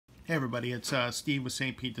Hey everybody, it's Steve with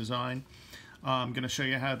St. Pete Design. I'm going to show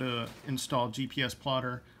you how to install GPS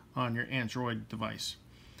Plotter on your Android device.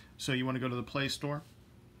 So you want to go to the Play Store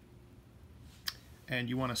and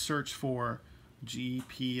you want to search for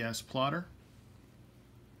GPS Plotter.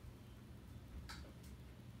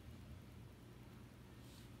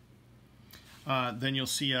 Then you'll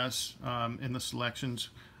see us in the selections.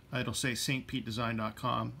 It'll say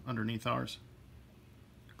stpetedesign.com underneath ours.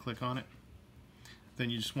 Click on it. Then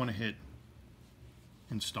you just want to hit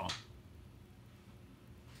install.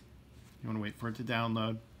 You want to wait for it to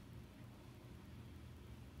download.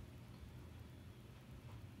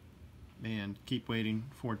 And keep waiting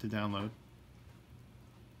for it to download.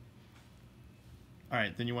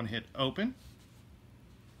 Alright, then you want to hit open.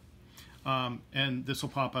 And this will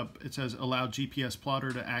pop up. It says allow GPS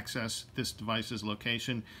Plotter to access this device's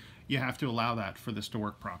location. You have to allow that for this to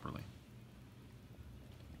work properly.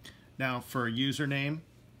 Now for a username,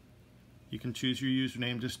 you can choose your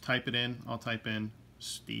username. Just type it in. I'll type in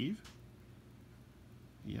Steve.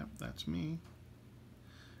 Yep, that's me.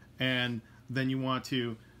 And then you want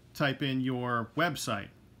to type in your website.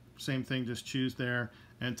 Same thing, just choose there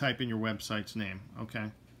and type in your website's name. Okay.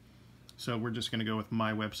 So we're just going to go with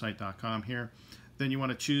mywebsite.com here. Then you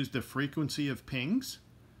want to choose the frequency of pings.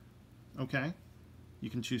 Okay. You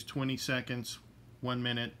can choose 20 seconds, 1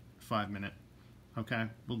 minute, 5 minute. Okay,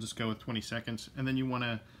 we'll just go with 20 seconds. And then you want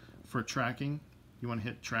to, for tracking, you want to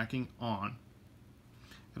hit tracking on.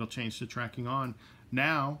 It'll change to tracking on.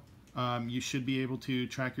 Now, you should be able to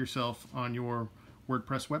track yourself on your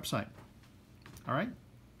WordPress website. All right,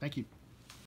 thank you.